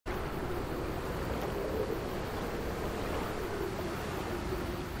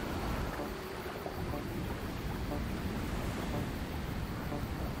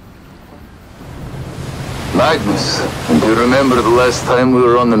Magnus, do you remember the last time we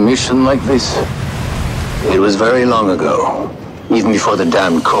were on a mission like this? It was very long ago. Even before the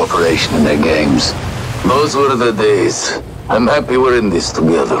damned corporation and their games. Those were the days. I'm happy we're in this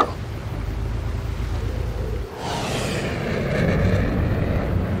together.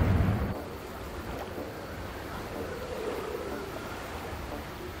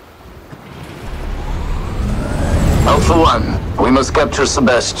 Alpha 1, we must capture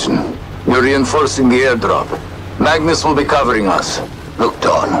Sebestian. You're reinforcing the airdrop. Magnus will be covering us. Look,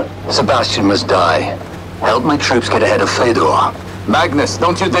 Dawn. Sebestian must die. Help my troops get ahead of Fedor. Magnus,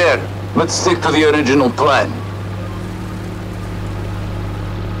 don't you dare! Let's stick to the original plan.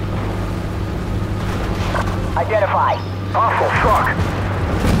 Identify. Awful truck.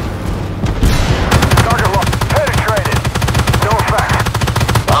 Target locked. Penetrated. No effect.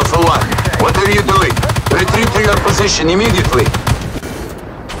 Alpha 1, what are you doing? Retreat to your position immediately.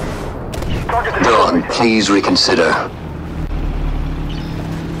 Dawn, please reconsider.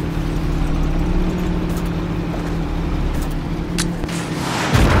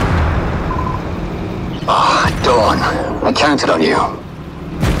 Dawn, I counted on you.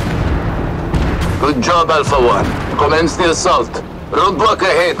 Good job, Alpha 1. Commence the assault. Roadblock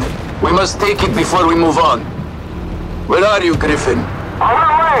ahead. We must take it before we move on. Where are you, Griffin? On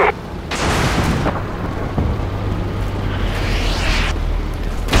our way!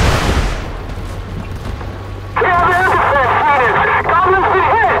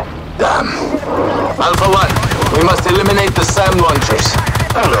 Damn. Alpha 1, we must eliminate the SAM launchers.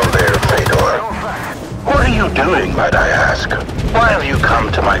 Hello there, Fedor. What are you doing, might I ask? Why have you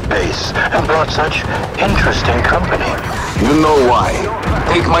come to my base and brought such interesting company? You know why.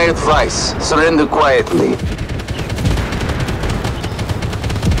 Take my advice. Surrender quietly.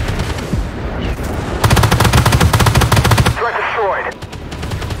 Threat destroyed.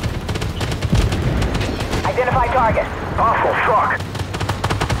 Identify target. Awful truck.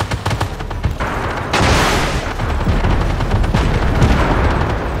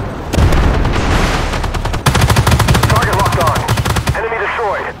 Target locked on. Enemy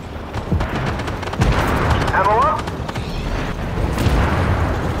destroyed. Ammo up.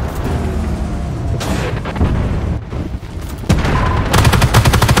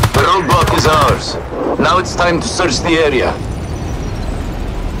 The roadblock is ours. Now it's time to search the area.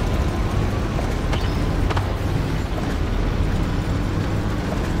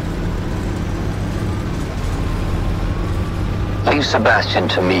 Leave Sebestian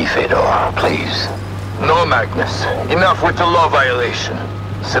to me, Fedor, please. No, Magnus. Enough with the law violation.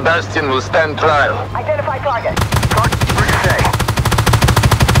 Sebestian will stand trial. Identify target. Target ricochet.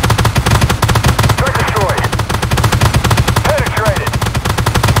 Threat destroyed. Penetrated.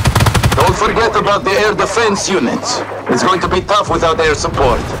 Don't forget about the air defense units. It's going to be tough without air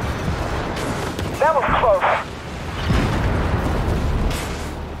support. That was close.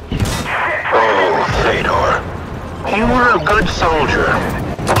 Oh, Fedor. You were a good soldier,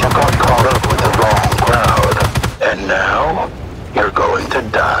 but you got caught up with the wrong crowd. And now, you're going to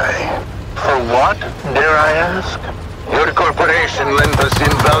die. For what, dare I ask? Your corporation lent us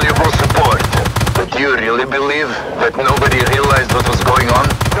invaluable support. But do you really believe that nobody realized what was going on?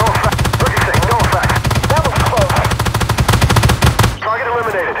 No effect. Ricochet, no effect. That was close. Target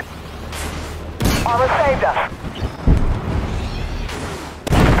eliminated. Armor saved us.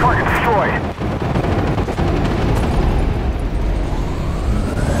 Target destroyed.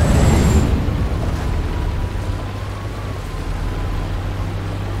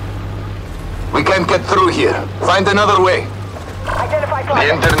 We can't get through here. Find another way. Identify The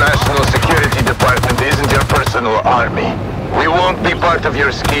target. International Security Department isn't your personal army. We won't be part of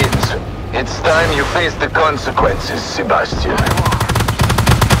your schemes. It's time you face the consequences, Sebestian.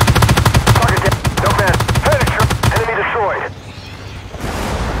 Target dead. No man. Penetrate. Enemy destroyed.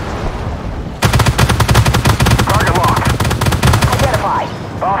 Target locked. Identify.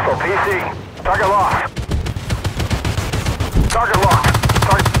 Also PC. Target locked. Target locked.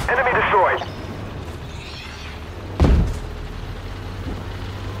 Target. Enemy destroyed.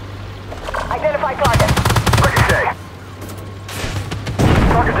 Identify target. Ricochet.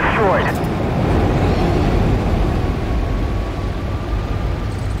 Target destroyed.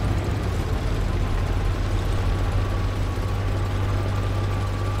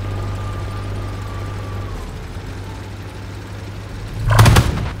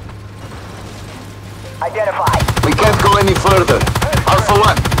 Identify. We can't go any further. Alpha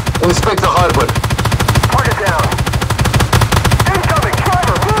 1, inspect the harbor. Target down. Incoming!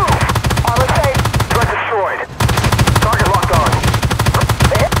 Driver, move! Armor safe. Threat destroyed. Target locked on.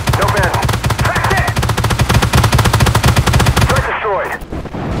 No men. That's it! Threat destroyed.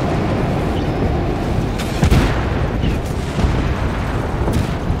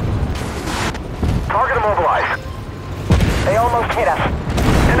 almost hit us.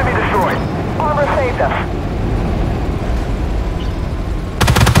 Enemy destroyed. Armor saved us.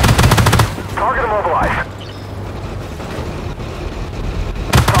 Target immobilized.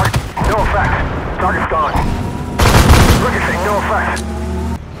 Target, no effect. Target's gone. Ricochet, no effect.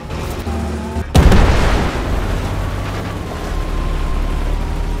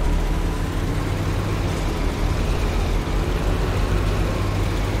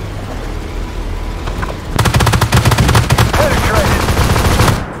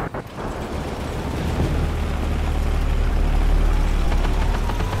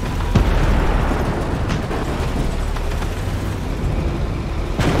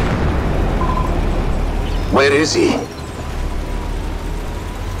 Where is he?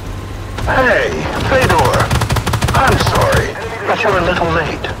 Hey, Fedor. I'm sorry, but you're a little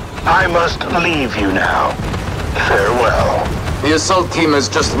late. I must leave you now. Farewell. The assault team has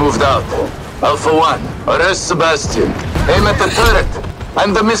just moved out. Alpha 1, arrest Sebestian. Aim at the turret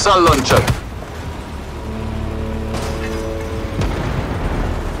and the missile launcher.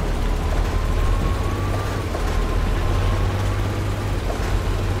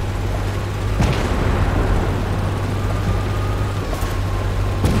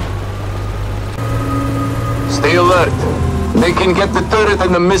 Stay alert. They can get the turret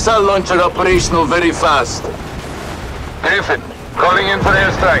and the missile launcher operational very fast. Griffin, calling in for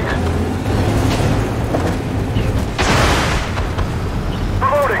airstrike.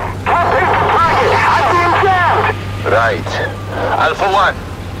 Reloading. Captain, target. I'm being jammed. Right. Alpha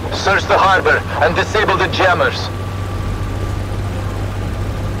 1, search the harbor and disable the jammers.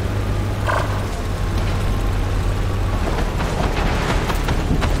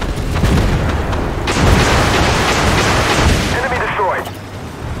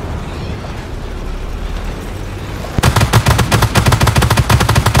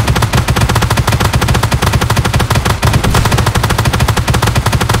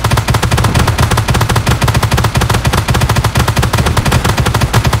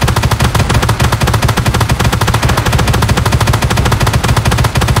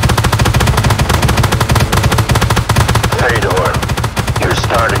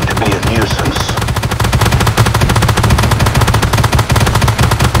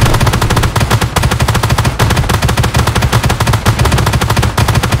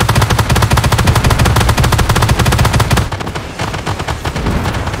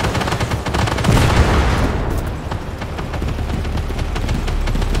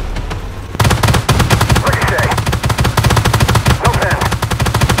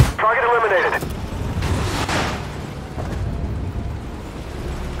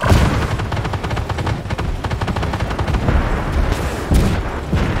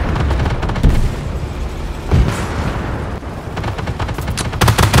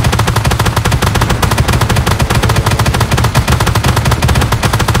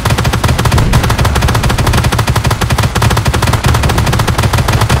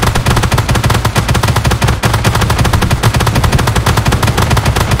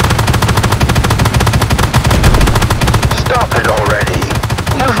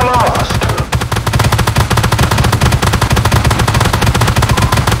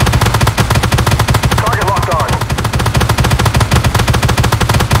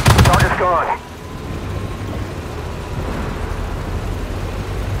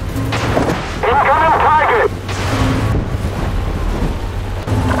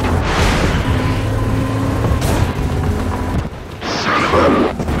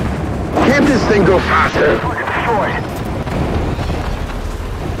 this thing go faster? Destroyed.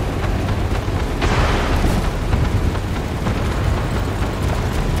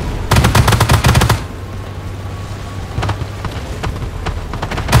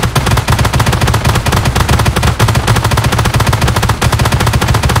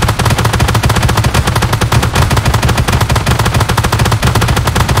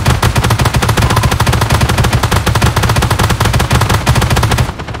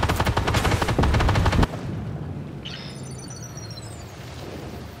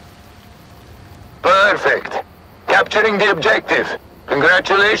 Perfect. Capturing the objective.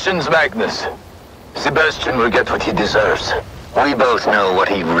 Congratulations, Magnus. Sebestian will get what he deserves. We both know what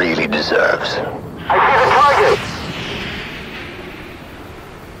he really deserves. I see the target!